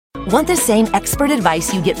Want the same expert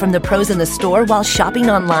advice you get from the pros in the store while shopping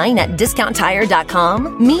online at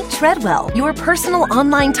DiscountTire.com? Meet Treadwell, your personal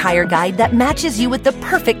online tire guide that matches you with the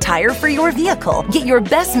perfect tire for your vehicle. Get your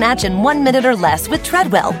best match in 1 minute or less with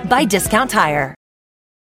Treadwell by Discount Tire.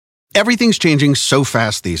 Everything's changing so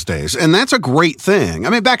fast these days, and that's a great thing. I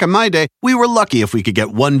mean, back in my day, we were lucky if we could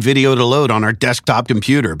get one video to load on our desktop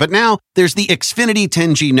computer. But now, there's the Xfinity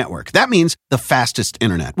 10G network. That means the fastest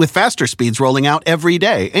internet, with faster speeds rolling out every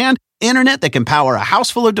day, and internet that can power a house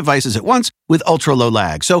full of devices at once with ultra-low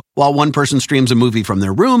lag. So while one person streams a movie from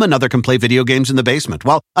their room, another can play video games in the basement,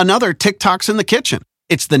 while another TikToks in the kitchen.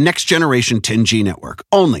 It's the next generation 10G network,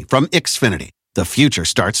 only from Xfinity. The future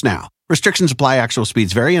starts now. Restrictions apply. Actual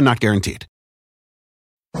speeds vary and not guaranteed.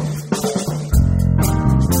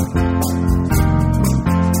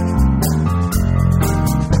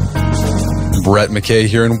 Brett McKay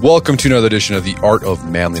here, and welcome to another edition of the Art of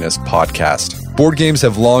Manliness podcast. Board games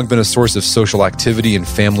have long been a source of social activity and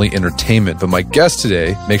family entertainment, but my guest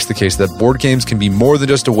today makes the case that board games can be more than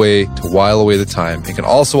just a way to while away the time and can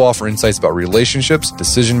also offer insights about relationships,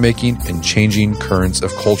 decision-making, and changing currents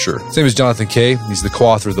of culture. His name is Jonathan Kay. He's the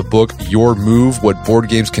co-author of the book, Your Move, What Board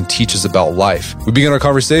Games Can Teach Us About Life. We begin our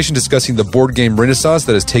conversation discussing the board game renaissance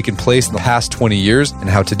that has taken place in the past 20 years and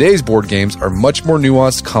how today's board games are much more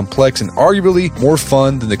nuanced, complex, and arguably more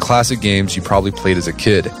fun than the classic games you probably played as a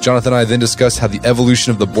kid. Jonathan and I then discuss how the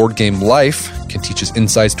evolution of the board game life can teach us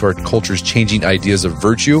insights to our culture's changing ideas of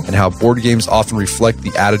virtue and how board games often reflect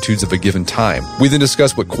the attitudes of a given time. We then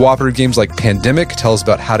discuss what cooperative games like Pandemic tell us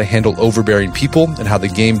about how to handle overbearing people and how the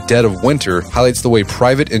game Dead of Winter highlights the way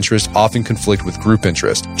private interests often conflict with group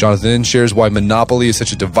interest. Jonathan then shares why Monopoly is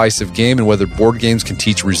such a divisive game and whether board games can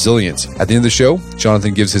teach resilience. At the end of the show,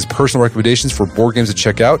 Jonathan gives his personal recommendations for board games to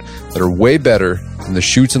check out that are way better than the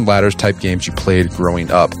Chutes and Ladders type games you played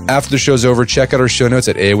growing up. After the show's over, check out our show notes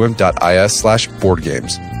at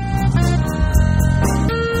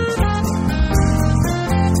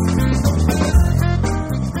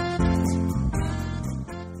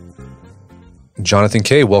Jonathan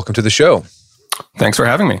Kay, welcome to the show. Thanks for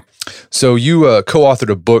having me. So you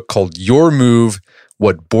co-authored a book called Your Move,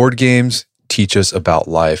 What Board Games Teach Us About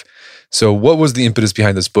Life. So what was the impetus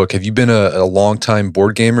behind this book? Have you been a long-time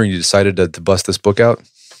board gamer and you decided to bust this book out?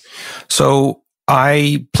 So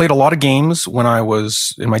I played a lot of games when I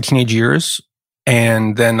was in my teenage years,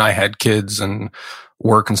 and then I had kids and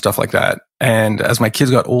work and stuff like that. And as my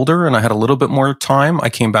kids got older and I had a little bit more time, I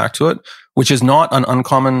came back to it, which is not an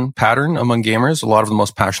uncommon pattern among gamers. A lot of the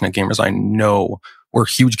most passionate gamers I know were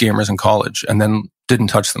huge gamers in college and then didn't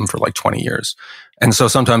touch them for like 20 years. And so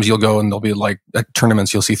sometimes you'll go and there'll be like at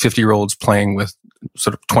tournaments, you'll see 50-year-olds playing with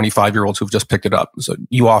sort of 25-year-olds who've just picked it up. So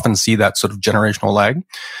you often see that sort of generational lag.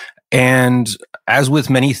 And as with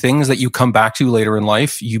many things that you come back to later in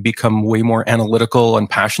life, you become way more analytical and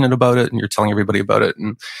passionate about it, and you're telling everybody about it.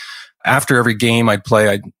 And after every game I'd play,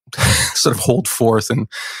 I'd sort of hold forth and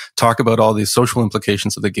talk about all these social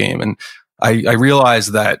implications of the game. And I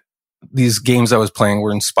realized that these games I was playing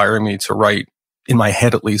were inspiring me to write, in my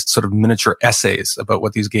head at least, sort of miniature essays about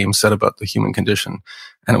what these games said about the human condition.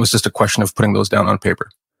 And it was just a question of putting those down on paper.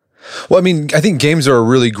 Well, I mean, I think games are a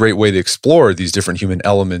really great way to explore these different human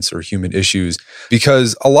elements or human issues,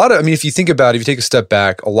 because if you think about it, if you take a step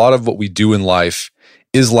back, a lot of what we do in life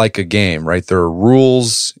is like a game, right? There are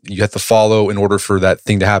rules you have to follow in order for that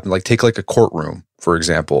thing to happen. Like take like a courtroom, for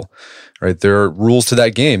example, right? There are rules to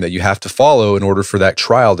that game that you have to follow in order for that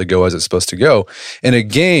trial to go as it's supposed to go. And a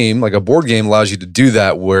game, like a board game, allows you to do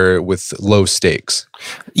that with low stakes.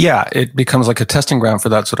 Yeah, it becomes like a testing ground for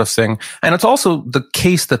that sort of thing. And it's also the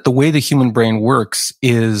case that the way the human brain works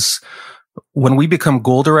is when we become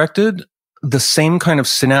goal-directed, the same kind of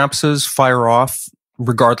synapses fire off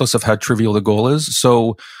regardless of how trivial the goal is.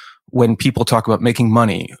 So when people talk about making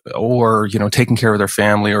money or, taking care of their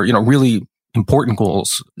family or, really important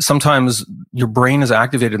goals, sometimes your brain is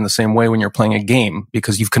activated in the same way when you're playing a game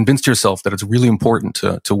because you've convinced yourself that it's really important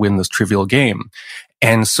to win this trivial game.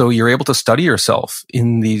 And so you're able to study yourself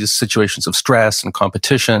in these situations of stress and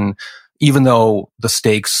competition, even though the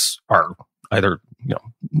stakes are either,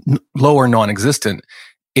 low or non-existent.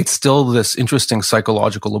 It's still this interesting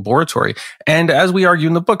psychological laboratory. And as we argue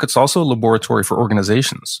in the book, it's also a laboratory for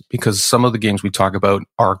organizations because some of the games we talk about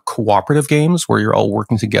are cooperative games where you're all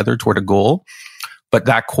working together toward a goal. But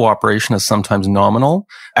that cooperation is sometimes nominal,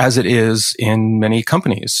 as it is in many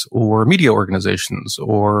companies or media organizations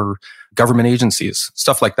or government agencies,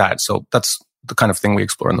 stuff like that. So that's the kind of thing we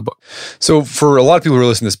explore in the book. So for a lot of people who are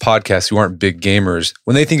listening to this podcast who aren't big gamers,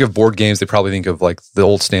 when they think of board games, they probably think of like the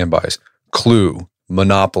old standbys, Clue,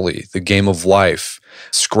 Monopoly, the Game of Life,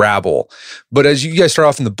 Scrabble. But as you guys start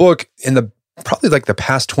off in the book, probably like the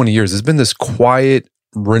past 20 years, there's been this quiet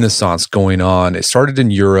renaissance going on. It started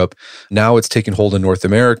in Europe. Now it's taken hold in North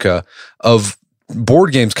America of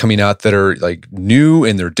board games coming out that are like new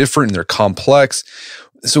and they're different and they're complex.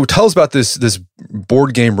 So tell us about this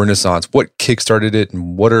board game renaissance. What kickstarted it,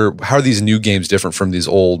 and how are these new games different from these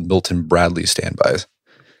old Milton Bradley standbys?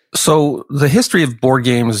 So the history of board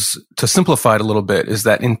games, to simplify it a little bit, is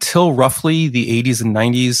that until roughly the 80s and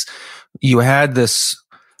 90s, you had this,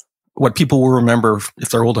 what people will remember, if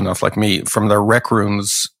they're old enough like me, from their rec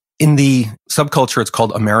rooms. In the subculture, it's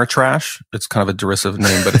called Ameritrash. It's kind of a derisive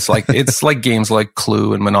name, but it's like games like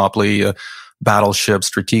Clue and Monopoly, Battleship,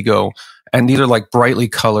 Stratego. And these are like brightly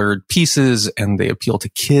colored pieces, and they appeal to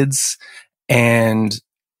kids. And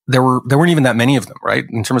there weren't even that many of them, right?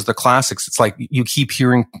 In terms of the classics, it's like you keep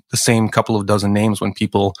hearing the same couple of dozen names when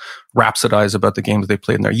people rhapsodize about the games they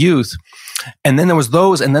played in their youth. And then there was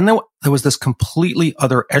those, and then there was this completely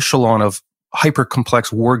other echelon of hyper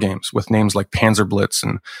complex war games with names like Panzer Blitz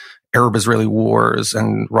and Arab-Israeli Wars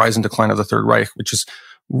and Rise and Decline of the Third Reich, which is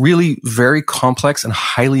really very complex and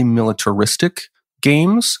highly militaristic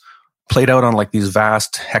games played out on like these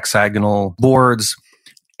vast hexagonal boards.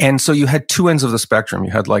 And so you had two ends of the spectrum.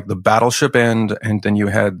 You had like the battleship end, and then you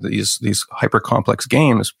had these hyper complex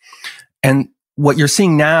games. And what you're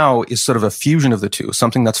seeing now is sort of a fusion of the two,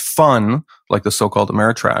 something that's fun, like the so-called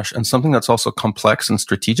Ameritrash, and something that's also complex and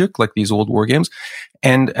strategic, like these old war games.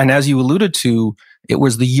 And as you alluded to, it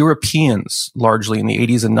was the Europeans, largely in the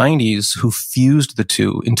 80s and 90s, who fused the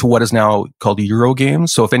two into what is now called Euro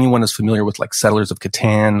games. So if anyone is familiar with like Settlers of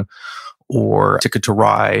Catan or Ticket to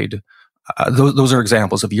Ride, those are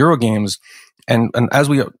examples of Euro games. And as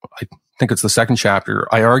I think it's the second chapter,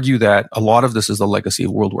 I argue that a lot of this is the legacy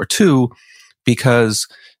of World War II, because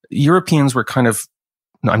Europeans were kind of,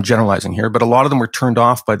 I'm generalizing here, but a lot of them were turned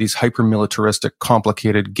off by these hyper-militaristic,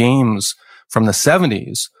 complicated games from the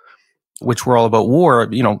 70s, which were all about war.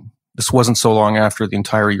 You know, this wasn't so long after the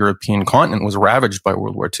entire European continent was ravaged by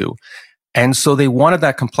World War II. And so they wanted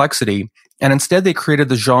that complexity. And instead, they created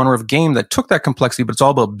the genre of game that took that complexity, but it's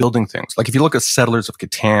all about building things. Like if you look at Settlers of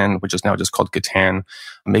Catan, which is now just called Catan,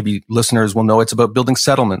 maybe listeners will know it's about building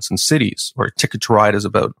settlements and cities, or Ticket to Ride is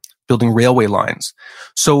about building railway lines.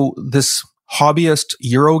 So this hobbyist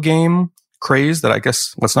Euro game craze that I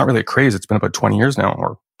guess, well, it's not really a craze. It's been about 20 years now,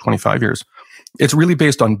 or 25 years. It's really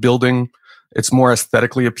based on building. It's more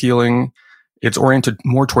aesthetically appealing. It's oriented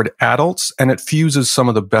more toward adults, and it fuses some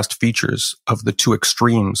of the best features of the two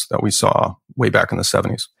extremes that we saw way back in the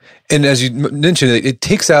 70s. And as you mentioned, it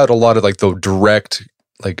takes out a lot of like the direct,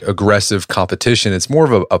 like aggressive competition. It's more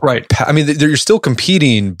of a right. I mean, you're still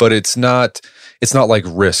competing, but it's not like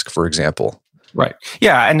Risk, for example. Right.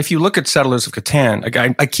 Yeah. And if you look at Settlers of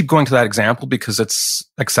Catan, I keep going to that example because it's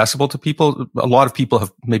accessible to people. A lot of people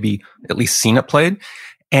have maybe at least seen it played.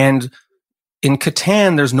 And in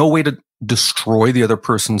Catan, there's no way to destroy the other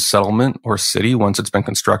person's settlement or city once it's been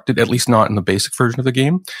constructed, at least not in the basic version of the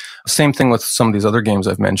game. Same thing with some of these other games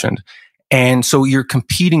I've mentioned. And so you're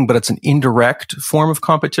competing, but it's an indirect form of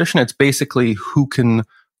competition. It's basically who can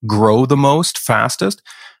grow the most, fastest.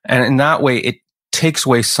 And in that way, it takes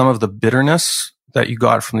away some of the bitterness that you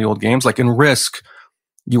got from the old games. Like in Risk,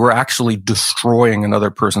 you were actually destroying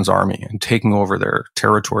another person's army and taking over their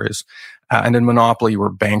territories. And in Monopoly, you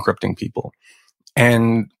were bankrupting people.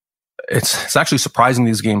 And it's actually surprising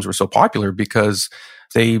these games were so popular because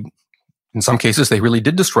in some cases, they really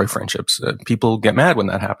did destroy friendships. People get mad when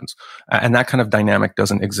that happens. And that kind of dynamic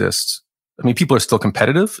doesn't exist. I mean, people are still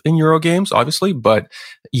competitive in Euro games, obviously, but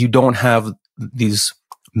you don't have these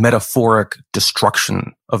metaphoric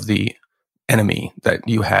destruction of the enemy that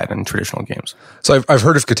you had in traditional games. So I've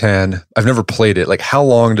heard of Catan. I've never played it. Like, how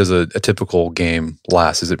long does a typical game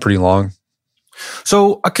last? Is it pretty long?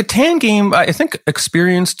 So a Catan game, I think a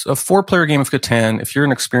 4-player game of Catan, if you're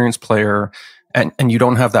an experienced player and you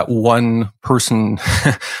don't have that one person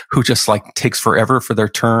who just like takes forever for their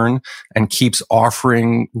turn and keeps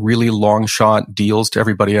offering really long shot deals to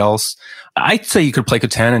everybody else, I'd say you could play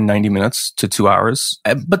Catan in 90 minutes to 2 hours.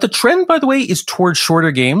 But the trend, by the way, is towards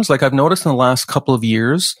shorter games. Like I've noticed in the last couple of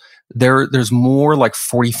years, there's more like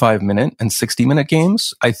 45-minute and 60-minute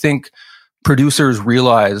games. I think producers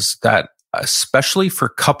realize that, especially for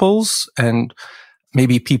couples and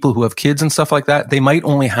maybe people who have kids and stuff like that, they might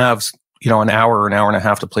only have, an hour or an hour and a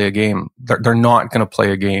half to play a game. They're not going to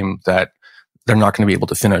play a game that they're not going to be able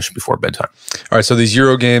to finish before bedtime. All right. So these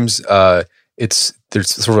Euro games, there's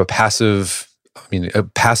sort of a passive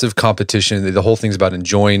competition. The whole thing's about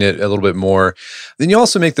enjoying it a little bit more. Then you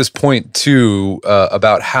also make this point too,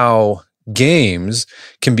 about how games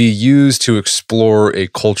can be used to explore a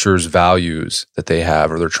culture's values that they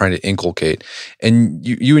have or they're trying to inculcate. And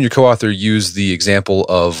you and your co-author use the example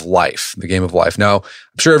of Life, the game of Life. Now,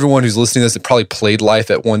 I'm sure everyone who's listening to this, they probably played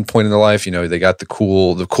Life at one point in their life. You know, they got the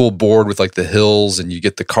cool board with like the hills, and you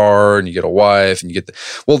get the car, and you get a wife, and you get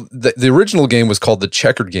the original game was called the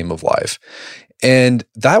checkered game of Life. And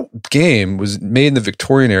that game was made in the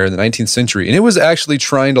Victorian era in the 19th century. And it was actually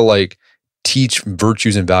trying to like teach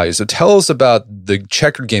virtues and values. So tell us about the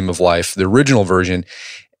checkered game of Life, the original version,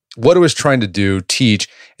 what it was trying to do, teach,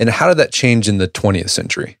 and how did that change in the 20th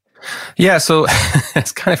century? Yeah, so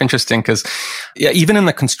it's kind of interesting because even in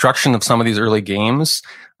the construction of some of these early games,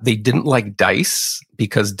 they didn't like dice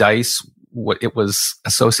because dice, it was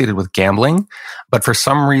associated with gambling. But for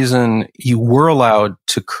some reason, you were allowed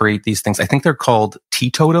to create these things. I think they're called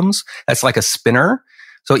teetotums. That's like a spinner.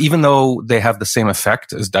 So even though they have the same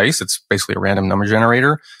effect as dice, it's basically a random number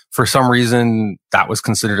generator. For some reason, that was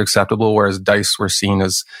considered acceptable, whereas dice were seen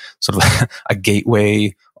as sort of a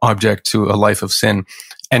gateway object to a life of sin.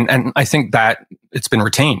 And I think that it's been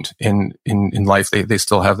retained in Life. They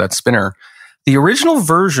still have that spinner. The original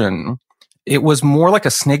version, it was more like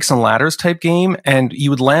a snakes and ladders type game, and you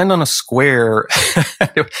would land on a square.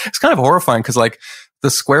 It's kind of horrifying because like the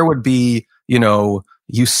square would be,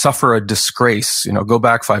 you suffer a disgrace, go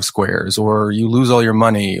back 5 squares, or you lose all your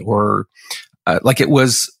money, or like it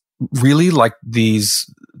was really like these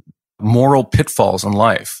moral pitfalls in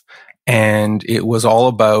life. And it was all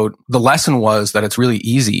about, the lesson was that it's really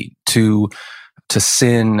easy to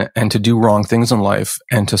sin and to do wrong things in life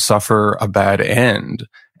and to suffer a bad end,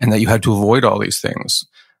 and that you had to avoid all these things.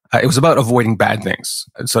 It was about avoiding bad things.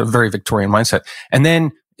 It's a very Victorian mindset. And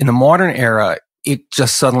then in the modern era, it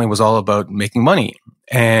just suddenly was all about making money.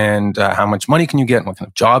 And how much money can you get, and what kind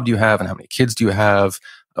of job do you have, and how many kids do you have?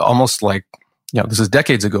 Almost like, this is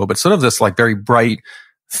decades ago, but sort of this like very bright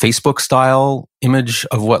Facebook style image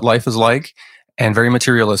of what life is like, and very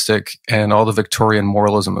materialistic, and all the Victorian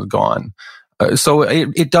moralism is gone. So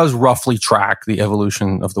it does roughly track the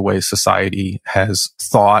evolution of the way society has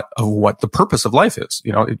thought of what the purpose of life is.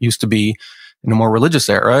 It used to be in a more religious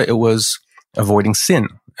era, it was avoiding sin.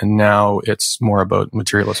 And now it's more about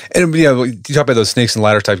materialism. And you talk about those snakes and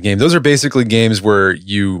ladder type games. Those are basically games where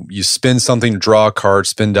you spin something, draw a card,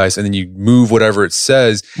 spin dice, and then you move whatever it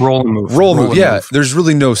says. Roll and move. Roll and move. There's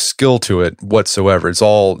really no skill to it whatsoever. It's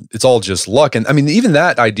all just luck. And I mean, even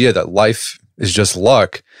that idea that life is just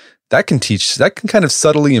luck, that can kind of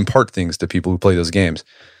subtly impart things to people who play those games.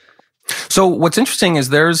 So what's interesting is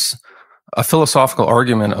there's a philosophical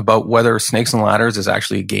argument about whether Snakes and Ladders is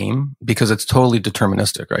actually a game, because it's totally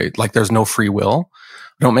deterministic, right? Like there's no free will.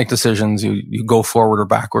 You don't make decisions. You go forward or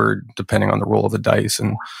backward depending on the roll of the dice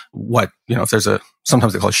and what, if there's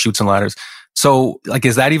sometimes they call it chutes and ladders. So like,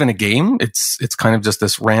 is that even a game? It's kind of just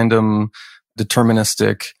this random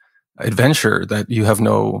deterministic adventure that you have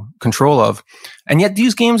no control of. And yet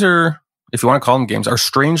these games are, if you want to call them games, are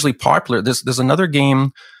strangely popular. There's another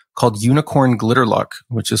game called Unicorn Glitterluck,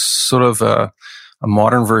 which is sort of a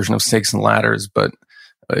modern version of Snakes and Ladders, but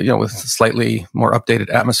with slightly more updated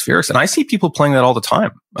atmospherics. And I see people playing that all the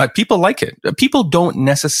time. People like it. People don't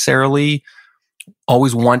necessarily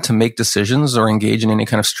always want to make decisions or engage in any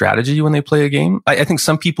kind of strategy when they play a game. I think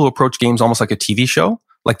some people approach games almost like a TV show.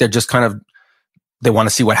 Like they're just kind of, they want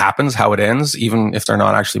to see what happens, how it ends, even if they're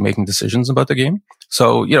not actually making decisions about the game.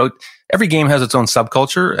 So, every game has its own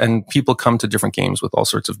subculture, and people come to different games with all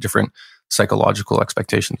sorts of different psychological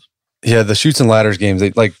expectations. Yeah, the chutes and ladders games,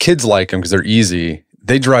 kids like them because they're easy.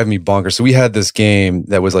 They drive me bonkers. So we had this game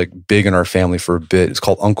that was like big in our family for a bit. It's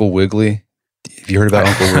called Uncle Wiggly. Have you heard about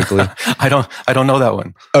Uncle Wiggly? I don't know that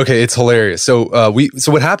one. Okay, it's hilarious. So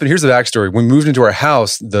what happened, here's the backstory. When we moved into our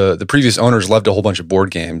house, the previous owners left a whole bunch of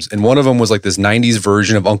board games. And one of them was like this 90s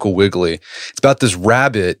version of Uncle Wiggly. It's about this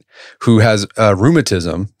rabbit who has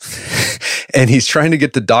rheumatism. And he's trying to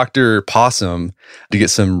get the Dr. Possum to get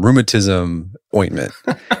some rheumatism ointment.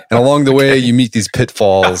 And along the way, you meet these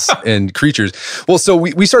pitfalls and creatures. Well, so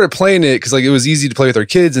we started playing it because it was easy to play with our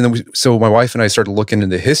kids. And then so my wife and I started looking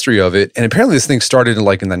into the history of it. And apparently this thing started in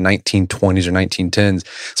the 1920s or 1910s.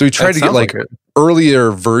 So we tried to get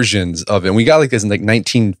earlier versions of it. And we got this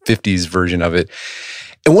 1950s version of it.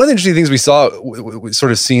 And one of the interesting things we saw,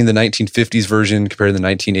 sort of seeing the 1950s version compared to the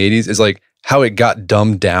 1980s, is how it got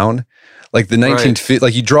dumbed down. Like the 1950s,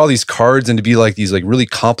 like you draw these cards into be like these really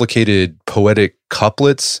complicated poetic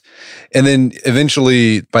couplets. And then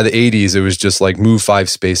eventually by the 80s, it was just move 5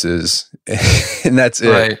 spaces and that's it.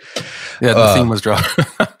 Right. Yeah, the theme was drawn.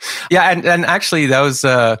 Yeah, and actually that was,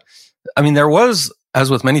 there was as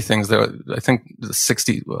with many things, I think the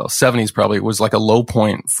 70s probably was like a low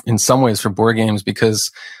point in some ways for board games,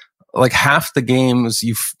 because like half the games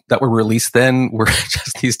that were released then were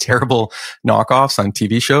just these terrible knockoffs on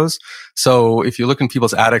TV shows. So if you look in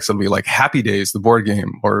people's attics, it'll be like Happy Days, the board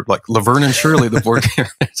game, or like Laverne and Shirley, the board game.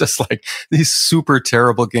 It's just like these super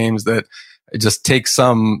terrible games that just take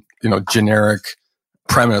some, generic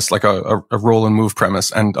premise, like a roll and move premise,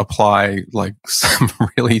 and apply like some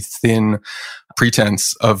really thin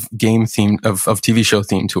pretense of game theme, of TV show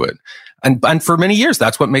theme to it. And for many years,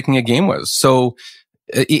 that's what making a game was. So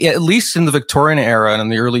at least in the Victorian era and in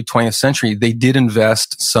the early 20th century, they did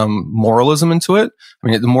invest some moralism into it. I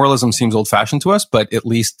mean, the moralism seems old-fashioned to us, but at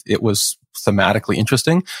least it was thematically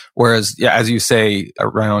interesting. Whereas, as you say,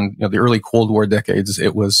 around the early Cold War decades,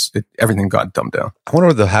 everything got dumbed down. I wonder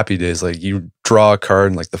what the Happy Days, like you draw a card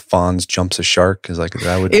and like the Fonz jumps a shark, is like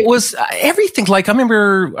that would. It was everything. Like I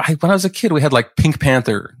remember when I was a kid, we had like Pink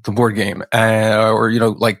Panther, the board game, or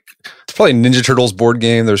like. It's probably a Ninja Turtles board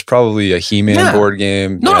game. There's probably a He-Man board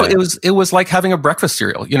game. No, it was like having a breakfast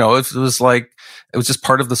cereal. It was just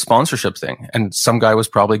part of the sponsorship thing. And some guy was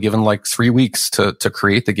probably given like 3 weeks to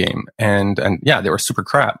create the game. And they were super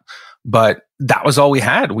crap. But that was all we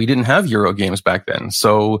had. We didn't have Euro games back then.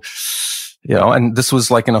 So, and this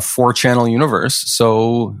was like in a 4-channel universe.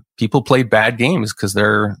 So people played bad games because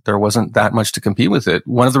there wasn't that much to compete with it.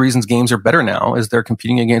 One of the reasons games are better now is they're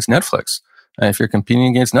competing against Netflix. And if you're competing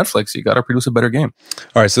against Netflix, you got to produce a better game.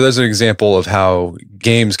 All right, so there's an example of how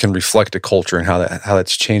games can reflect a culture and how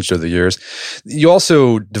that's changed over the years. You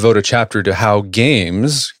also devote a chapter to how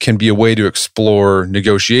games can be a way to explore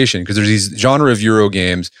negotiation, because there's these genre of Euro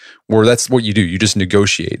games where that's what you do. You just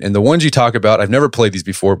negotiate. And the ones you talk about, I've never played these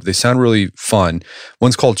before, but they sound really fun.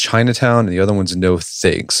 One's called Chinatown and the other one's No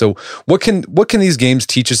Thanks. So what can these games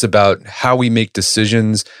teach us about how we make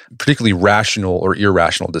decisions, particularly rational or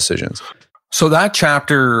irrational decisions? So that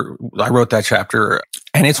chapter, I wrote that chapter,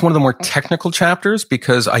 and it's one of the more technical chapters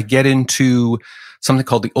because I get into something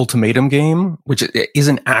called the ultimatum game, which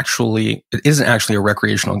isn't actually a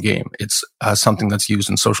recreational game. It's something that's used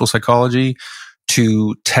in social psychology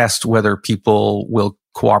to test whether people will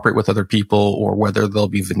cooperate with other people or whether they'll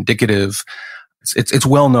be vindicative. It's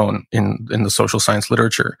well known in the social science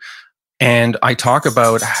literature. And I talk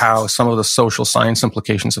about how some of the social science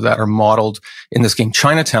implications of that are modeled in this game,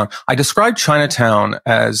 Chinatown. I describe Chinatown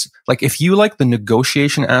as like, if you like the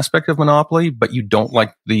negotiation aspect of Monopoly, but you don't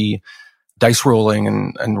like the dice rolling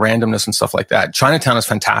and randomness and stuff like that, Chinatown is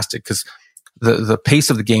fantastic because the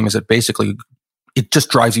pace of the game is that basically it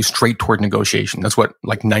just drives you straight toward negotiation. That's what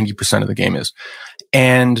like 90% of the game is.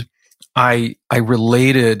 And I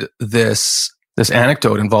related this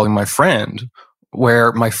anecdote involving my friend,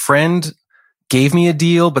 where my friend gave me a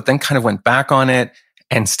deal, but then kind of went back on it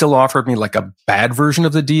and still offered me like a bad version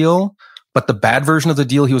of the deal. But the bad version of the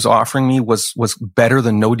deal he was offering me was better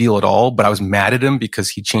than no deal at all. But I was mad at him because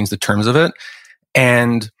he changed the terms of it.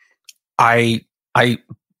 And I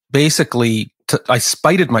basically, I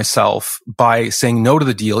spited myself by saying no to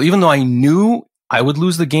the deal, even though I knew I would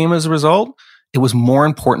lose the game as a result. It was more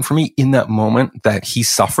important for me in that moment that he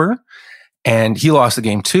suffer, and he lost the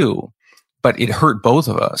game too. But it hurt both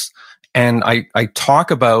of us. And I talk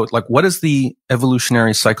about like, what is the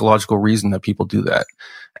evolutionary psychological reason that people do that?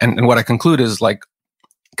 And what I conclude is like,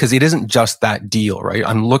 because it isn't just that deal, right?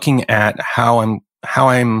 I'm looking at how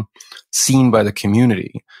I'm seen by the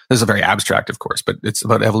community. This is very abstract, of course, but it's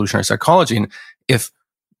about evolutionary psychology. And if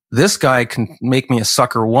this guy can make me a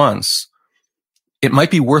sucker once, it might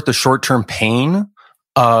be worth the short-term pain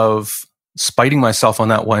of spiting myself on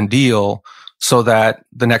that one deal, so that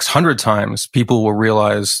the next 100 times people will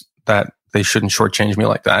realize that they shouldn't shortchange me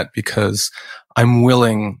like that because I'm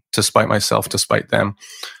willing to spite myself to spite them.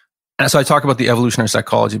 And so I talk about the evolutionary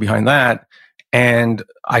psychology behind that. And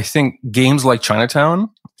I think games like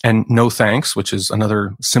Chinatown and No Thanks, which is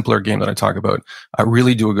another simpler game that I talk about,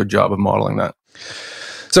 really do a good job of modeling that.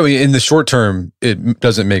 So in the short term, it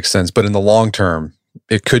doesn't make sense, but in the long term,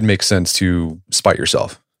 it could make sense to spite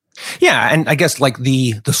yourself. Yeah, and I guess like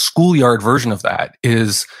the schoolyard version of that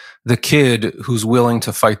is the kid who's willing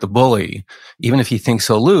to fight the bully, even if he thinks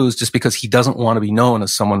he'll lose, just because he doesn't want to be known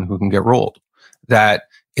as someone who can get rolled. That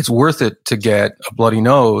it's worth it to get a bloody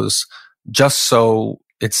nose just so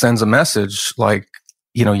it sends a message like,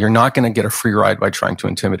 you're not going to get a free ride by trying to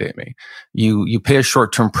intimidate me. You pay a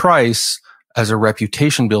short-term price as a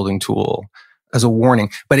reputation building tool, as a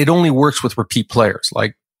warning, but it only works with repeat players.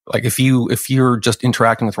 Like if you're just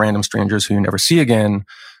interacting with random strangers who you never see again,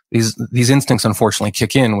 these instincts unfortunately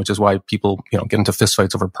kick in, which is why people, get into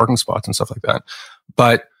fistfights over parking spots and stuff like that.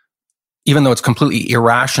 But even though it's completely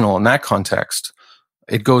irrational in that context,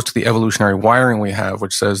 it goes to the evolutionary wiring we have,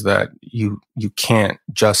 which says that you can't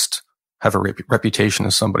just have a reputation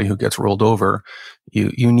as somebody who gets rolled over.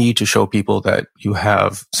 You need to show people that you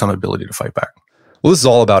have some ability to fight back. Well, this is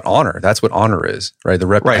all about honor. That's what honor is, right?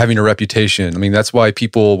 Having a reputation. I mean, that's why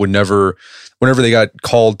people would never, whenever they got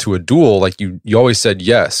called to a duel, like you always said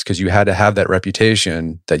yes, because you had to have that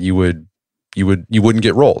reputation that you wouldn't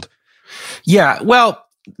get rolled. Yeah, well,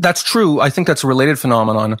 that's true. I think that's a related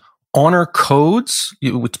phenomenon. Honor codes,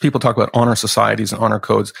 which people talk about honor societies and honor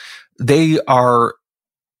codes, they are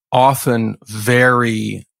often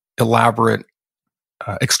very elaborate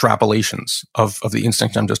extrapolations of the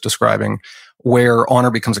instinct I'm just describing, where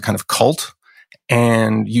honor becomes a kind of cult.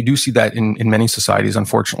 And you do see that in many societies,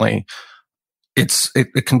 unfortunately.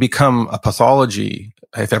 It can become a pathology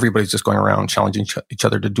if everybody's just going around challenging each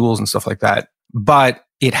other to duels and stuff like that. But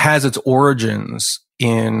it has its origins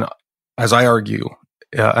in, as I argue,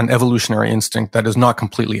 an evolutionary instinct that is not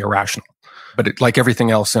completely irrational. But like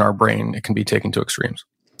everything else in our brain, it can be taken to extremes.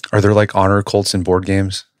 Are there like honor cults in board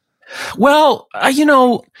games? Well,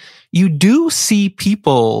 you do see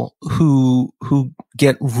people who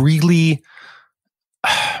get really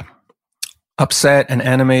upset and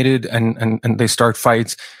animated and they start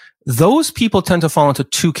fights. Those people tend to fall into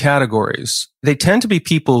two categories. They tend to be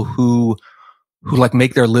people who like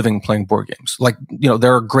make their living playing board games. Like,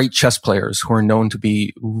 there are great chess players who are known to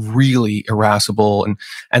be really irascible,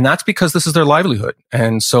 and that's because this is their livelihood.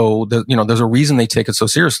 And so there's a reason they take it so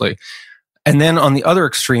seriously. And then on the other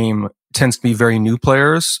extreme tends to be very new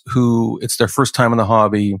players who it's their first time in the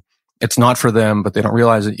hobby. It's not for them, but they don't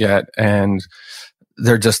realize it yet. And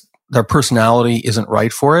their personality isn't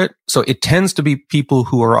right for it. So it tends to be people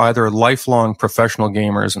who are either lifelong professional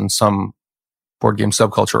gamers in some board game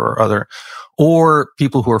subculture or other, or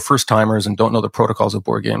people who are first timers and don't know the protocols of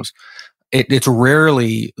board games. It's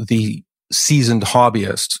rarely the seasoned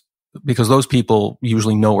hobbyist, because those people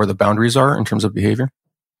usually know where the boundaries are in terms of behavior.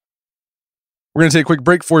 We're going to take a quick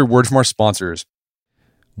break for a word from our sponsors.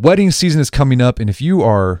 Wedding season is coming up, and if you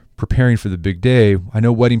are preparing for the big day, I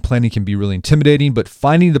know wedding planning can be really intimidating, but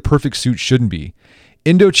finding the perfect suit shouldn't be.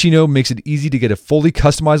 Indochino makes it easy to get a fully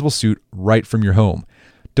customizable suit right from your home.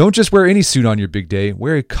 Don't just wear any suit on your big day,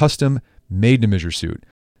 wear a custom made-to-measure suit.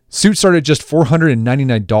 Suits start at just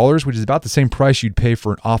 $499, which is about the same price you'd pay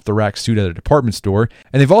for an off-the-rack suit at a department store,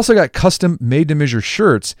 and they've also got custom made-to-measure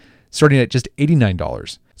shirts starting at just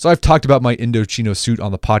 $89. So I've talked about my Indochino suit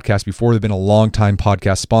on the podcast before. They've been a long-time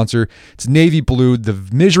podcast sponsor. It's navy blue. The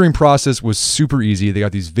measuring process was super easy. They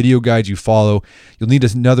got these video guides you follow. You'll need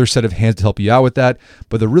another set of hands to help you out with that.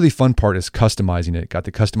 But the really fun part is customizing it. Got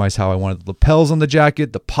to customize how I wanted the lapels on the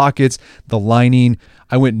jacket, the pockets, the lining.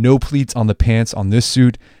 I went no pleats on the pants on this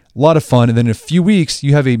suit. A lot of fun. And then in a few weeks,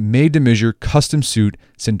 you have a made-to-measure custom suit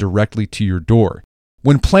sent directly to your door.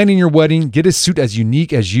 When planning your wedding, get a suit as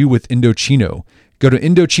unique as you with Indochino. Go to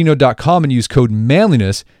Indochino.com and use code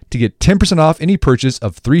manliness to get 10% off any purchase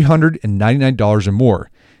of $399 or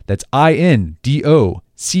more. That's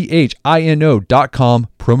INDOCHINO.com,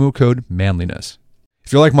 promo code manliness.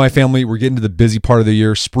 If you're like my family, we're getting to the busy part of the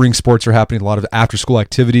year. Spring sports are happening, a lot of after-school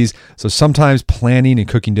activities. So sometimes planning and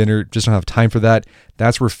cooking dinner, just don't have time for that.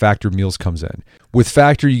 That's where Factor Meals comes in. With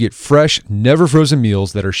Factor, you get fresh, never frozen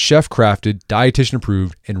meals that are chef-crafted, dietitian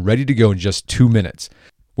approved, and ready to go in just 2 minutes.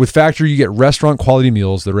 With Factor, you get restaurant quality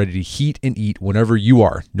meals that are ready to heat and eat whenever you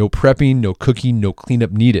are. No prepping, no cooking, no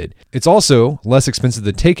cleanup needed. It's also less expensive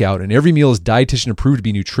than takeout, and every meal is dietitian approved to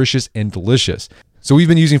be nutritious and delicious. So we've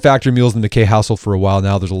been using Factor meals in the McKay household for a while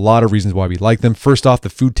now. There's a lot of reasons why we like them. First off,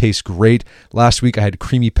 the food tastes great. Last week I had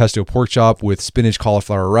creamy pesto pork chop with spinach,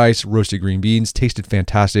 cauliflower rice, roasted green beans. Tasted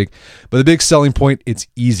fantastic. But the big selling point, it's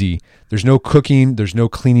easy. There's no cooking. There's no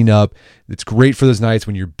cleaning up. It's great for those nights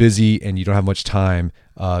when you're busy and you don't have much time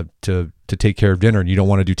to take care of dinner and you don't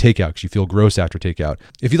want to do takeout because you feel gross after takeout.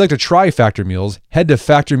 If you'd like to try Factor Meals, head to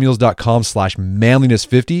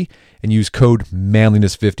factormeals.com/manliness50 and use code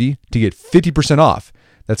manliness50 to get 50% off.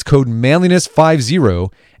 That's code manliness50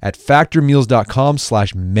 at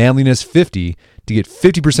factormeals.com/manliness50 to get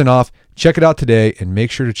 50% off. Check it out today and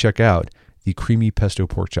make sure to check out the creamy pesto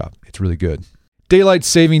pork chop. It's really good. Daylight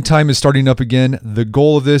saving time is starting up again. The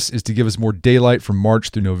goal of this is to give us more daylight from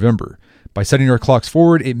March through November. By setting our clocks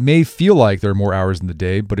forward, it may feel like there are more hours in the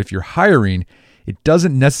day, but if you're hiring, it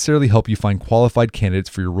doesn't necessarily help you find qualified candidates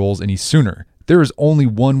for your roles any sooner. There is only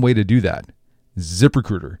one way to do that: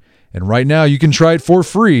 ZipRecruiter. And right now you can try it for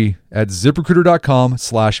free at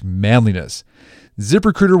ZipRecruiter.com/manliness.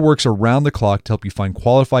 ZipRecruiter works around the clock to help you find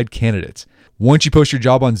qualified candidates. Once you post your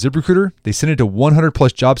job on ZipRecruiter, they send it to 100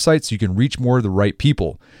 plus job sites so you can reach more of the right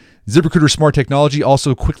people. ZipRecruiter's smart technology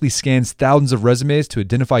also quickly scans thousands of resumes to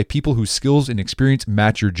identify people whose skills and experience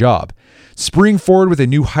match your job. Spring forward with a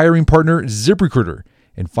new hiring partner, ZipRecruiter,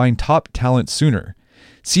 and find top talent sooner.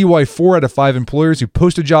 See why 4 out of 5 employers who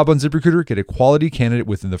post a job on ZipRecruiter get a quality candidate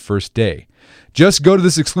within the first day. Just go to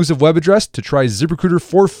this exclusive web address to try ZipRecruiter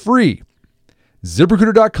for free.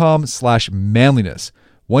 ZipRecruiter.com/manliness.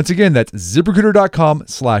 Once again, that's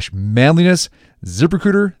ZipRecruiter.com/manliness.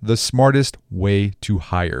 ZipRecruiter, the smartest way to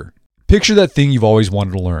hire. Picture that thing you've always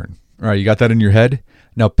wanted to learn. All right, you got that in your head?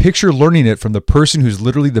 Now picture learning it from the person who's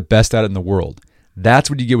literally the best at it in the world. That's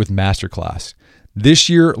what you get with Masterclass. This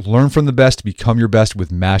year, learn from the best to become your best with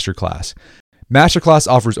Masterclass. Masterclass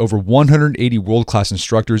offers over 180 world-class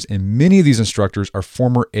instructors, and many of these instructors are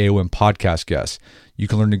former AOM podcast guests. You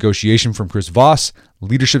can learn negotiation from Chris Voss,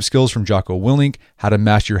 leadership skills from Jocko Willink, how to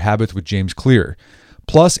master your habits with James Clear.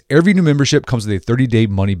 Plus, every new membership comes with a 30-day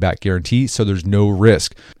money-back guarantee, so there's no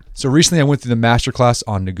risk. So recently I went through the masterclass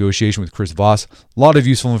on negotiation with Chris Voss. A lot of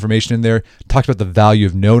useful information in there. Talked about the value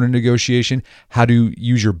of no in negotiation, how to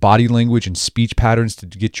use your body language and speech patterns to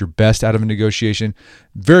get your best out of a negotiation.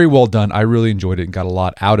 Very well done. I really enjoyed it and got a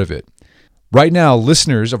lot out of it. Right now,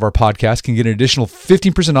 listeners of our podcast can get an additional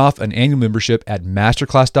 15% off an annual membership at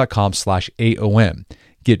masterclass.com/AOM.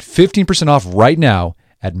 Get 15% off right now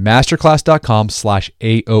at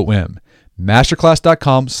masterclass.com/AOM.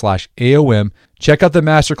 Masterclass.com/AOM. Check out the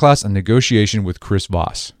masterclass on negotiation with Chris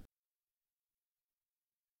Voss.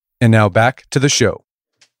 And now back to the show.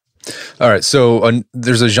 All right, so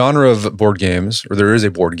there's a genre of board games, or there is a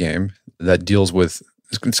board game that deals with,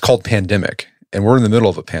 it's called Pandemic, and we're in the middle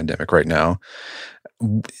of a pandemic right now.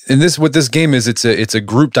 And what this game is, it's a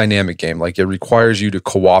group dynamic game. Like, it requires you to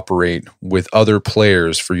cooperate with other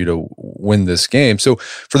players for you to win this game. So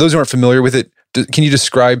for those who aren't familiar with it, can you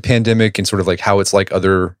describe Pandemic and sort of like how it's like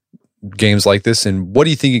other games like this? And what do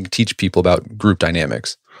you think you can teach people about group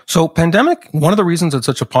dynamics? So Pandemic, one of the reasons it's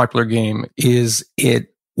such a popular game is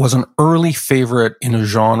it was an early favorite in a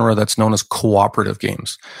genre that's known as cooperative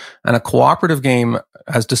games. And a cooperative game,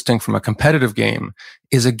 as distinct from a competitive game,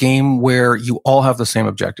 is a game where you all have the same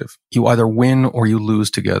objective. You either win or you lose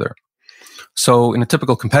together. So in a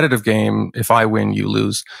typical competitive game, if I win, you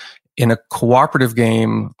lose. In a cooperative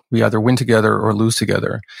game, we either win together or lose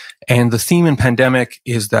together. And the theme in Pandemic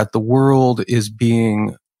is that the world is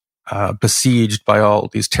being besieged by all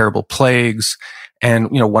these terrible plagues. And,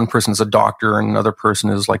 one person is a doctor and another person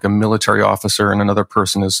is like a military officer and another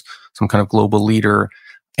person is some kind of global leader.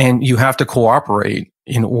 And you have to cooperate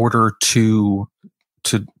in order to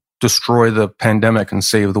destroy the pandemic and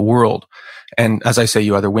save the world. And as I say,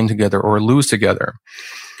 you either win together or lose together.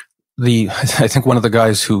 I think one of the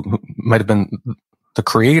guys who might have been the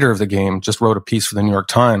creator of the game just wrote a piece for the New York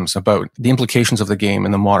Times about the implications of the game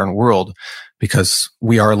in the modern world, because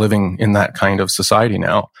we are living in that kind of society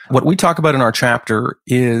now. What we talk about in our chapter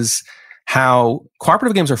is how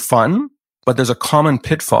cooperative games are fun, but there's a common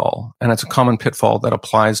pitfall, and it's a common pitfall that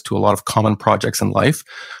applies to a lot of common projects in life,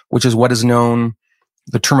 which is what is known,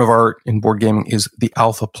 the term of art in board gaming is the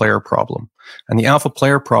alpha player problem. And the alpha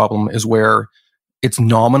player problem is where it's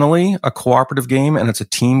nominally a cooperative game and it's a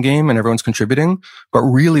team game and everyone's contributing. But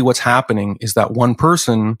really what's happening is that one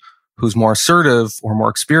person who's more assertive or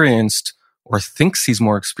more experienced or thinks he's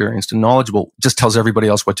more experienced and knowledgeable just tells everybody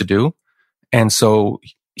else what to do. And so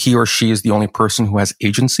he or she is the only person who has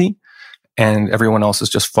agency and everyone else is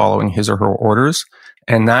just following his or her orders.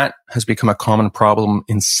 And that has become a common problem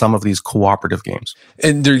in some of these cooperative games.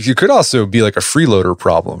 And you could also be like a freeloader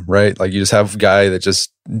problem, right? Like you just have a guy that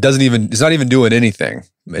just is not even doing anything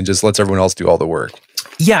and just lets everyone else do all the work.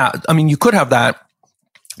 Yeah. I mean, you could have that.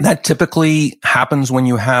 That typically happens when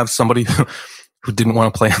you have somebody who didn't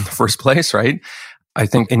want to play in the first place, right? I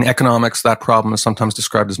think in economics, that problem is sometimes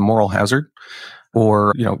described as moral hazard.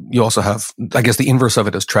 Or, you also have, I guess the inverse of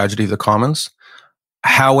it is tragedy of the commons.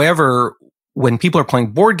 However, when people are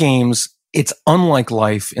playing board games, it's unlike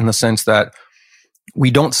life in the sense that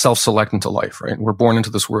we don't self-select into life, right? We're born into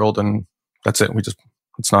this world and that's it.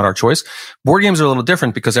 It's not our choice. Board games are a little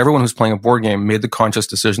different because everyone who's playing a board game made the conscious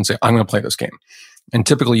decision to say, I'm going to play this game. And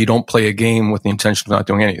typically you don't play a game with the intention of not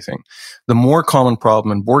doing anything. The more common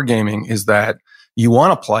problem in board gaming is that you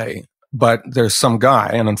want to play, but there's some guy,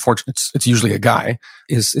 and unfortunately it's usually a guy,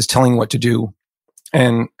 is telling you what to do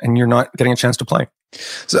and you're not getting a chance to play.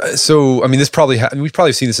 So I mean, we've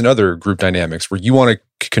probably seen this in other group dynamics where you want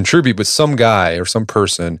to contribute, but some guy or some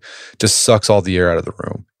person just sucks all the air out of the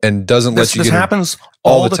room and doesn't let you. This happens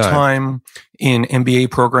all the time in MBA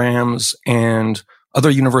programs and other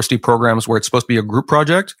university programs where it's supposed to be a group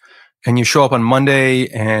project, and you show up on Monday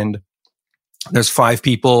and there's 5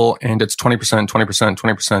 people and it's 20%, 20%,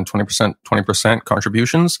 20%, 20%, 20%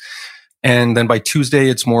 contributions. And then by Tuesday,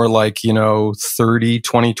 it's more like, 30,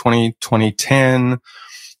 20, 20, 20, 10.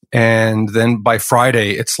 And then by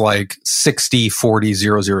Friday, it's like 60, 40,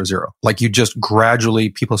 0, 0, 0. Like you just gradually,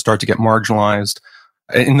 people start to get marginalized.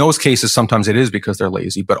 In those cases, sometimes it is because they're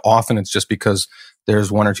lazy, but often it's just because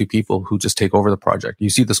there's 1 or 2 people who just take over the project. You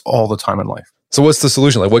see this all the time in life. So what's the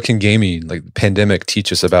solution? Like what can gaming, like pandemic,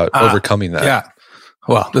 teach us about overcoming that? Yeah.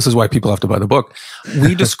 Well, this is why people have to buy the book.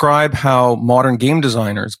 We describe how modern game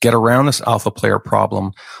designers get around this alpha player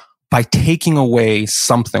problem by taking away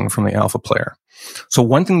something from the alpha player. So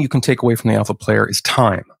one thing you can take away from the alpha player is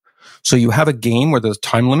time. So you have a game where there's a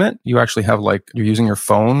time limit. You actually have you're using your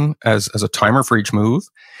phone as a timer for each move.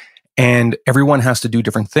 And everyone has to do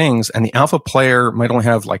different things. And the alpha player might only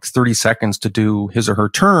have 30 seconds to do his or her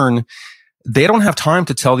turn. They don't have time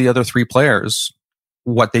to tell the other 3 players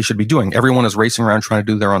what they should be doing. Everyone is racing around trying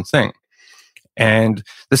to do their own thing. And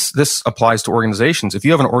this applies to organizations. If you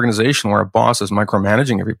have an organization where a boss is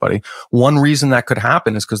micromanaging everybody, one reason that could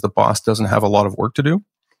happen is because the boss doesn't have a lot of work to do.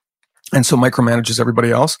 And so micromanages everybody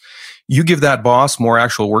else. You give that boss more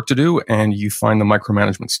actual work to do and you find the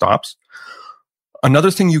micromanagement stops.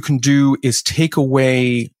 Another thing you can do is take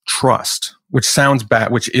away trust, which sounds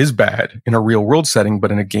bad, which is bad in a real world setting,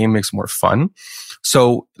 but in a game makes more fun.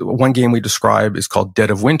 So one game we describe is called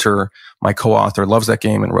Dead of Winter. My co-author loves that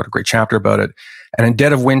game and wrote a great chapter about it. And in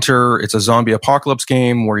Dead of Winter, it's a zombie apocalypse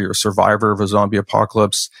game where you're a survivor of a zombie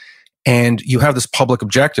apocalypse. And you have this public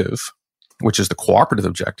objective, which is the cooperative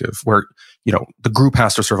objective, where, the group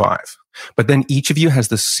has to survive. But then each of you has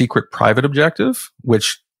this secret private objective,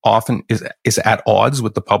 which often is at odds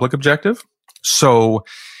with the public objective. So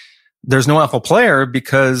there's no alpha player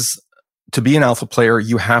because to be an alpha player,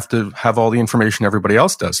 you have to have all the information everybody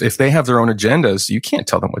else does. If they have their own agendas, you can't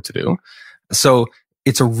tell them what to do. So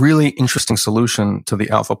it's a really interesting solution to the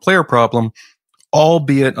alpha player problem,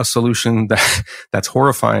 albeit a solution that's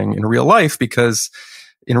horrifying in real life, because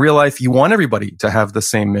in real life, you want everybody to have the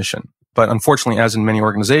same mission. But unfortunately, as in many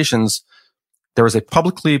organizations, there is a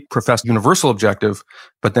publicly professed universal objective,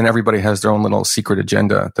 but then everybody has their own little secret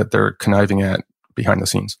agenda that they're conniving at behind the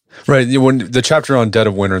scenes. Right. When the chapter on Dead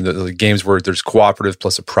of Winter, the games where there's cooperative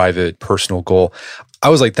plus a private personal goal, I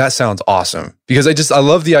was like, that sounds awesome. Because I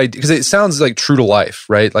love the idea, because it sounds like true to life,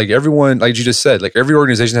 right? Like everyone, like you just said, like every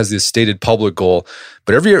organization has this stated public goal,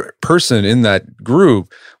 but every person in that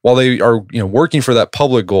group, while they are, working for that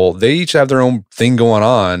public goal, they each have their own thing going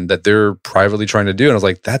on that they're privately trying to do. And I was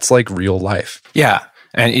like, that's like real life. Yeah.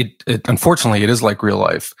 And it unfortunately, it is like real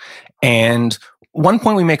life. And one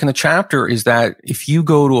point we make in the chapter is that if you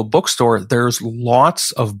go to a bookstore, there's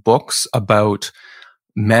lots of books about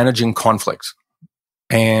managing conflict.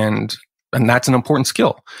 And that's an important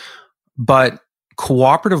skill. But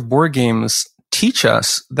cooperative board games teach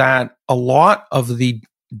us that a lot of the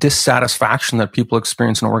dissatisfaction that people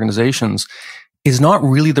experience in organizations is not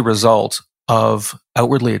really the result of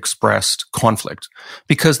outwardly expressed conflict,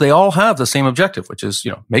 because they all have the same objective, which is,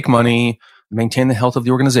 make money, maintain the health of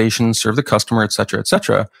the organization, serve the customer, et cetera, et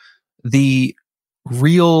cetera. The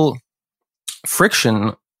real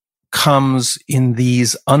friction comes in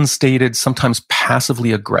these unstated, sometimes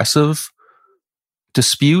passively aggressive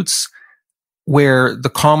disputes where the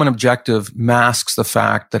common objective masks the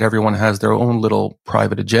fact that everyone has their own little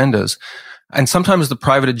private agendas. And sometimes the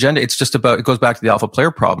private agenda, it goes back to the alpha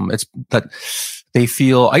player problem. It's that they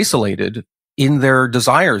feel isolated in their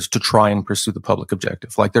desires to try and pursue the public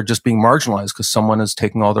objective. Like they're just being marginalized because someone is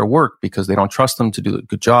taking all their work because they don't trust them to do a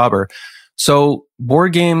good job. So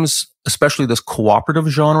board games, especially this cooperative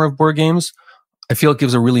genre of board games, I feel it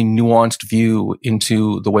gives a really nuanced view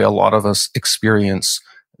into the way a lot of us experience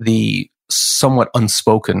the somewhat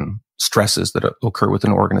unspoken stresses that occur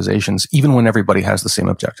within organizations, even when everybody has the same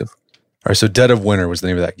objective. All right, so Dead of Winter was the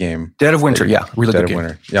name of that game. Dead of Winter, yeah, really good game. Dead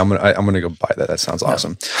of Winter. Yeah, I'm gonna go buy that. That sounds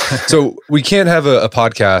awesome. So we can't have a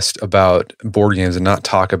podcast about board games and not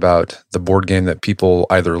talk about the board game that people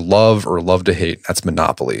either love or love to hate. That's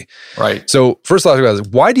Monopoly. Right. So first, I'll talk about this.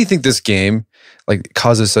 Why do you think this game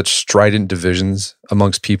causes such strident divisions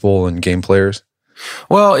amongst people and game players?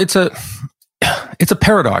 Well, it's a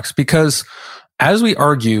paradox because, as we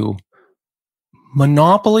argue,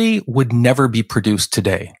 Monopoly would never be produced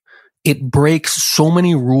today. It breaks so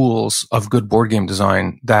many rules of good board game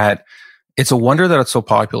design that it's a wonder that it's so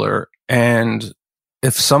popular. And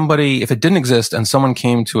if it didn't exist and someone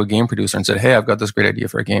came to a game producer and said, hey, I've got this great idea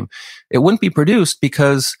for a game, it wouldn't be produced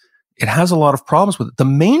because it has a lot of problems with it. The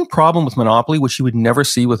main problem with Monopoly, which you would never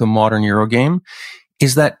see with a modern Euro game,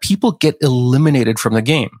 is that people get eliminated from the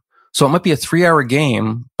game. So it might be a 3-hour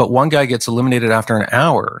game, but one guy gets eliminated after an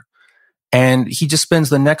hour, and he just spends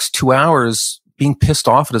the next 2 hours being pissed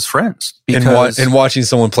off at his friends and watching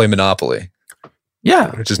someone play Monopoly.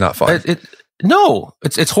 Yeah, which is not fun. No,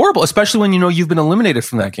 it's horrible, especially when you know you've been eliminated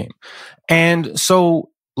from that game. And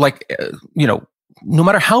so, like, no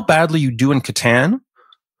matter how badly you do in Catan,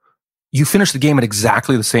 you finish the game at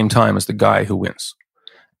exactly the same time as the guy who wins.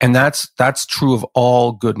 And that's true of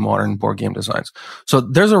all good modern board game designs. So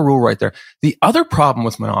there's a rule right there. The other problem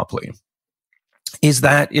with Monopoly is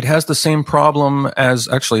that it has the same problem as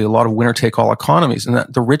actually a lot of winner-take-all economies, and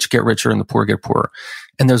that the rich get richer and the poor get poorer.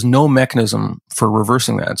 And there's no mechanism for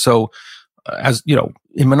reversing that. So as you know,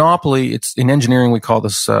 in Monopoly, it's in engineering, we call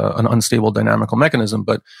this an unstable dynamical mechanism,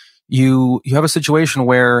 but you have a situation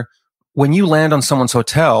where when you land on someone's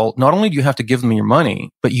hotel, not only do you have to give them your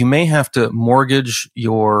money, but you may have to mortgage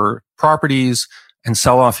your properties and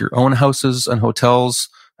sell off your own houses and hotels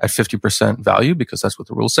at 50% value, because that's what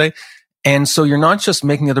the rules say. And so you're not just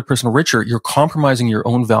making the other person richer, you're compromising your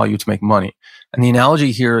own value to make money. And the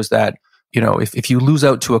analogy here is that, if you lose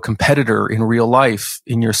out to a competitor in real life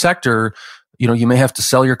in your sector, you may have to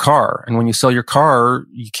sell your car. And when you sell your car,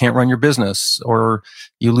 you can't run your business, or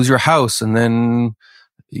you lose your house, and then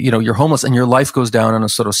you're homeless and your life goes down in a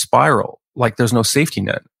sort of spiral. Like there's no safety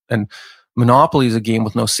net. And Monopoly is a game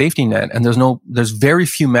with no safety net. And there's very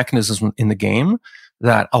few mechanisms in the game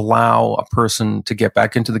that allow a person to get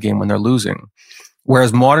back into the game when they're losing.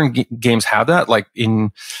 Whereas modern games have that. Like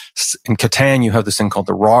in Catan, you have this thing called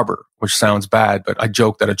the robber, which sounds bad, but I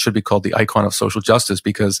joke that it should be called the icon of social justice,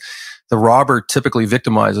 because the robber typically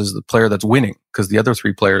victimizes the player that's winning, because the other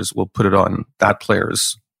 3 players will put it on that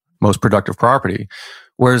player's most productive property.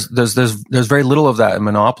 Whereas there's very little of that in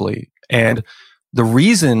Monopoly. And the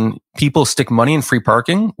reason people stick money in free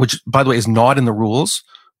parking, which by the way is not in the rules,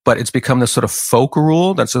 but it's become this sort of folk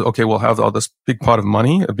rule that says, okay, we'll have all this big pot of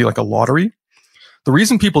money. It'd be like a lottery. The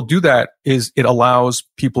reason people do that is it allows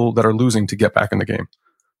people that are losing to get back in the game.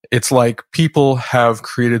 It's like people have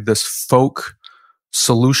created this folk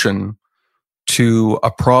solution to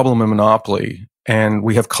a problem in Monopoly, and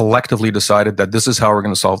we have collectively decided that this is how we're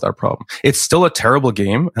going to solve that problem. It's still a terrible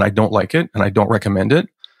game, and I don't like it, and I don't recommend it,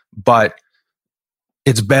 but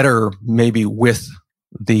it's better maybe with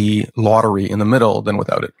the lottery in the middle than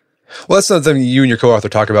without it. Well, that's something you and your co-author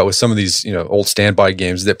talk about with some of these, old standby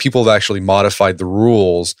games, that people have actually modified the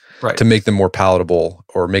rules to make them more palatable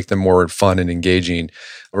or make them more fun and engaging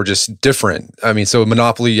or just different. I mean, so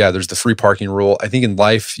Monopoly, there's the free parking rule. I think in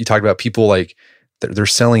life, you talk about people like they're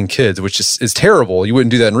selling kids, which is terrible. You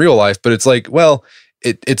wouldn't do that in real life, but it's like, well,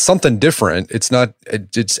 it's something different. It's not,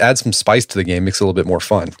 it just adds some spice to the game, makes it a little bit more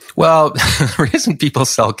fun. Well, the reason people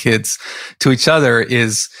sell kids to each other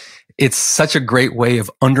is it's such a great way of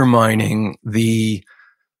undermining the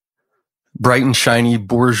bright and shiny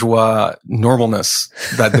bourgeois normalness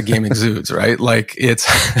that the game exudes, right? Like it's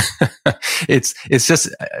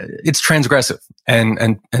transgressive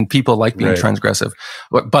and people like being transgressive.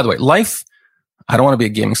 But by the way, life, I don't want to be a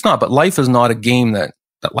gaming snob, but life is not a game that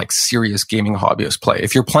like serious gaming hobbyists play.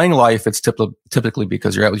 If you're playing life, it's typically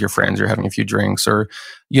because you're out with your friends, you're having a few drinks, or,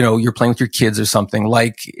 you're playing with your kids or something.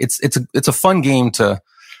 Like it's a fun game to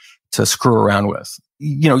screw around with.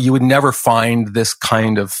 You would never find this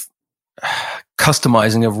kind of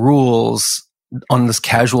customizing of rules on this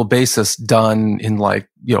casual basis done in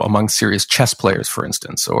among serious chess players, for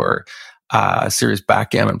instance, or serious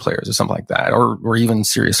backgammon players or something like that, or even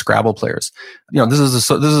serious Scrabble players. This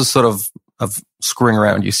is sort of screwing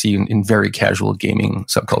around you see in very casual gaming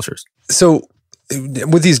subcultures. So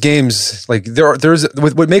with these games, like there's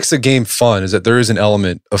what makes a game fun is that there is an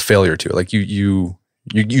element of failure to it. Like you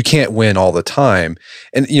can't win all the time.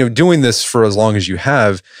 And doing this for as long as you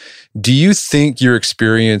have, do you think your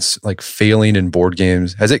experience like failing in board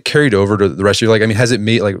games, has it carried over to the rest of your life? I mean, has it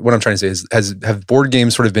made, like, what I'm trying to say is have board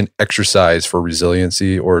games sort of been exercised for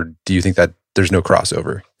resiliency, or do you think that there's no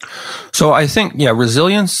crossover? So I think,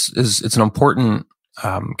 resilience it's an important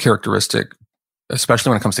characteristic,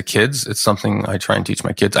 especially when it comes to kids. It's something I try and teach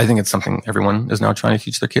my kids. I think it's something everyone is now trying to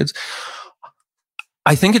teach their kids.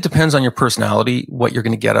 I think it depends on your personality, what you're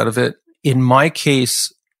going to get out of it. In my case,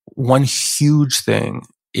 one huge thing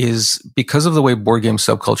is because of the way board game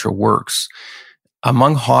subculture works,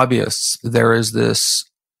 among hobbyists, there is this,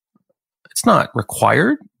 it's not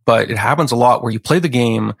required, but it happens a lot where you play the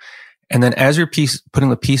game, and then as you're putting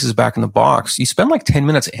the pieces back in the box, you spend like 10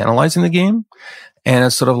 minutes analyzing the game. And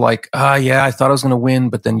it's sort of like, I thought I was going to win,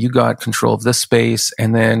 but then you got control of this space.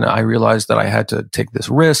 And then I realized that I had to take this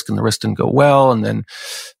risk, and the risk didn't go well. And then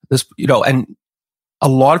this, and a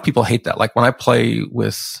lot of people hate that. Like when I play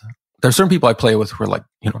with There's certain people I play with who are like,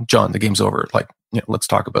 John, the game's over. Like, let's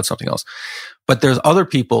talk about something else. But there's other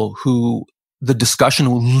people who the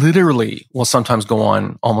discussion literally will sometimes go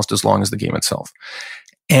on almost as long as the game itself.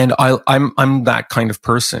 And I'm that kind of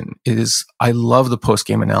person. I love the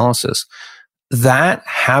post-game analysis. That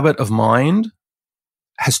habit of mind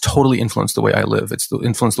has totally influenced the way I live. It's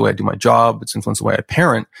influenced the way I do my job. It's influenced the way I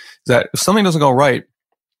parent. That if something doesn't go right,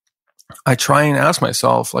 I try and ask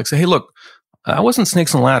myself, like, say, hey, look, I wasn't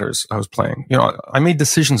Snakes and Ladders I was playing. I made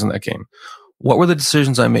decisions in that game. What were the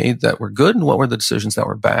decisions I made that were good, and what were the decisions that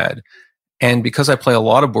were bad? And because I play a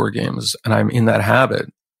lot of board games and I'm in that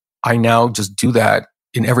habit, I now just do that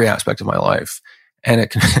in every aspect of my life. And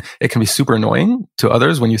it can be super annoying to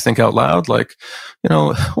others when you think out loud, like,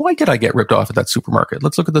 why did I get ripped off at that supermarket?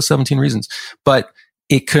 Let's look at the 17 reasons. But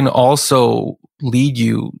it can also lead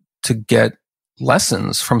you to get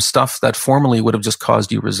lessons from stuff that formerly would have just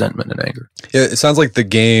caused you resentment and anger. Yeah, it sounds like the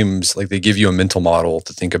games, like they give you a mental model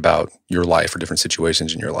to think about your life or different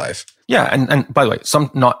situations in your life. Yeah, and by the way,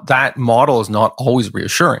 that model is not always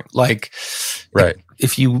reassuring. Like, right.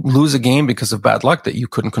 If you lose a game because of bad luck that you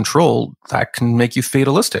couldn't control, that can make you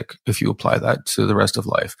fatalistic if you apply that to the rest of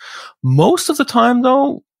life. Most of the time,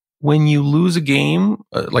 though, when you lose a game,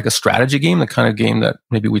 like a strategy game, the kind of game that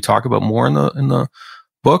maybe we talk about more in the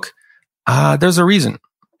book, there's a reason.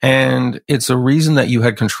 And it's a reason that you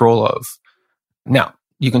had control of. Now,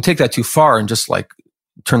 you can take that too far and just like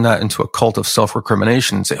turn that into a cult of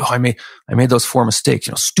self-recrimination and say, oh, I made those 4 mistakes,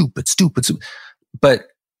 stupid. But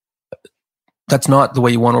that's not the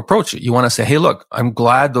way you want to approach it. You want to say, hey, look, I'm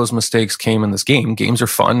glad those mistakes came in this game. Games are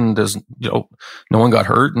fun. There's, no one got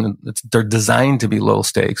hurt, and they're designed to be low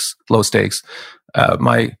stakes.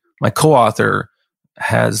 My co-author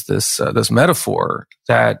has this metaphor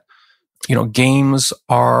that, games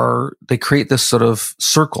they create this sort of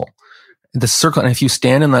circle. The circle, and if you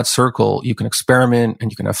stand in that circle, you can experiment and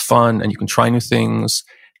you can have fun and you can try new things,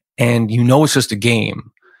 and it's just a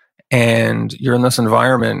game. And you're in this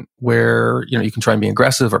environment where, you can try and be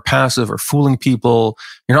aggressive or passive or fooling people.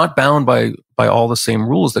 You're not bound by all the same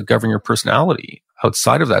rules that govern your personality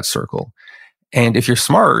outside of that circle. And if you're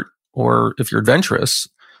smart or if you're adventurous,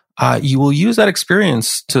 you will use that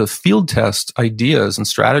experience to field test ideas and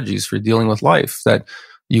strategies for dealing with life that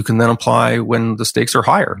you can then apply when the stakes are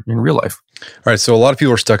higher in real life. All right. So a lot of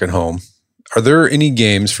people are stuck at home. Are there any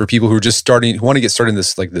games for people who are just starting, who want to get started in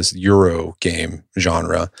this Euro game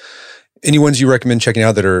genre? Any ones you recommend checking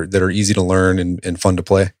out that are easy to learn and fun to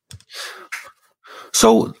play?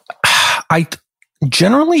 So I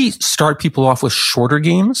generally start people off with shorter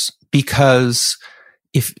games because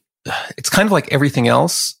if it's kind of like everything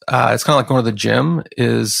else, it's kind of like going to the gym.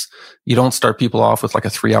 Is you don't start people off with like a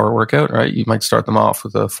 3-hour workout, right? You might start them off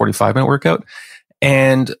with a 45-minute workout.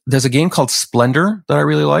 And there's a game called Splendor that I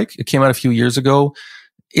really like. It came out a few years ago.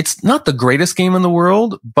 It's not the greatest game in the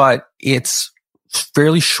world, but it's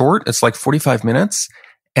fairly short. It's like 45 minutes.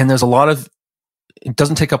 And there's it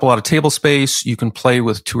doesn't take up a lot of table space. You can play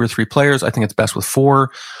with 2 or 3 players. I think it's best with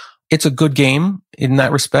 4. It's a good game in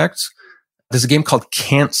that respect. There's a game called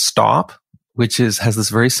Can't Stop, which has this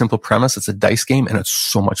very simple premise. It's a dice game and it's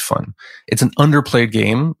so much fun. It's an underplayed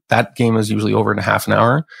game. That game is usually over in a half an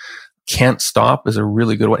hour. Can't Stop is a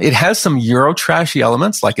really good one. It has some Euro trashy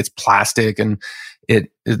elements, like it's plastic and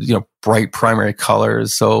it bright primary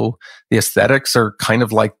colors. So the aesthetics are kind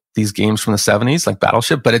of like these games from the 70s, like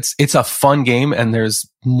Battleship, but it's a fun game and there's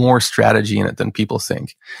more strategy in it than people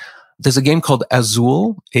think. There's a game called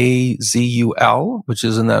Azul, Azul, which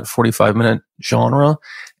is in that 45-minute genre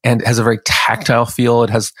and it has a very tactile feel.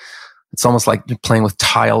 It's almost like you're playing with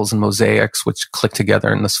tiles and mosaics, which click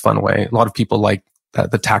together in this fun way. A lot of people like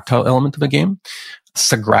the tactile element of a game.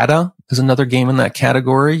 Sagrada is another game in that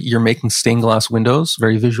category. You're making stained glass windows,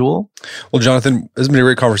 very visual. Well, Jonathan, this has been a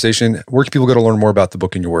great conversation. Where can people go to learn more about the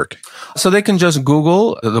book and your work? So they can just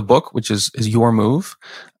Google the book, which is Your Move.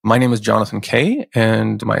 My name is Jonathan Kay,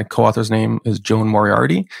 and my co-author's name is Joan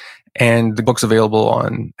Moriarty. And the book's available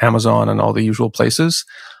on Amazon and all the usual places.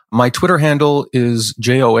 My Twitter handle is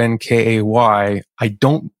JONKAY. I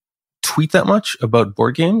don't tweet that much about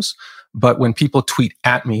board games, but when people tweet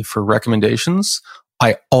at me for recommendations,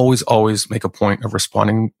 I always make a point of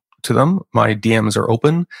responding to them. My DMs are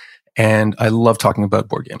open, and I love talking about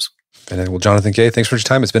board games. Well, Jonathan Kay, thanks for your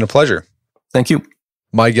time. It's been a pleasure. Thank you.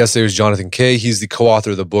 My guest today is Jonathan Kay. He's the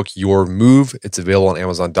co-author of the book, Your Move. It's available on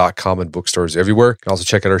Amazon.com and bookstores everywhere. You can also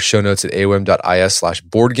check out our show notes at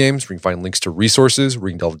aom.is/boardgames, where you can find links to resources where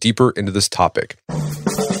you can delve deeper into this topic.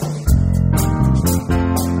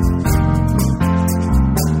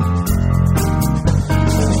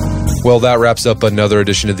 Well, that wraps up another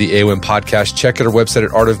edition of the AOM podcast. Check out our website at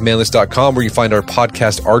artofmanliness.com, where you find our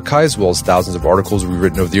podcast archives, as well as thousands of articles we've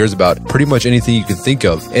written over the years about pretty much anything you can think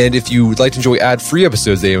of. And if you would like to enjoy ad-free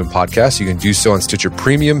episodes of the AOM podcast, you can do so on Stitcher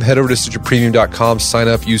Premium. Head over to StitcherPremium.com, sign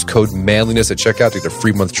up, use code manliness at checkout to get a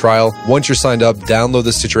free month trial. Once you're signed up, download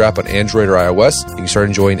the Stitcher app on Android or iOS. You can start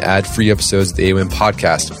enjoying ad-free episodes of the AOM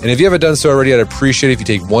podcast. And if you haven't done so already, I'd appreciate it if you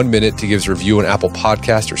take 1 minute to give us a review on Apple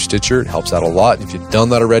Podcast or Stitcher. It helps out a lot. And if you've done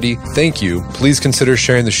that already, thank you. Please consider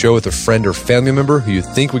sharing the show with a friend or family member who you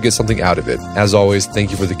think would get something out of it. As always,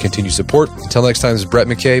 thank you for the continued support. Until next time, this is Brett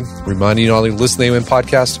McKay, reminding you not only to listen to the AOM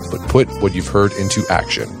podcast, but put what you've heard into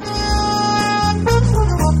action.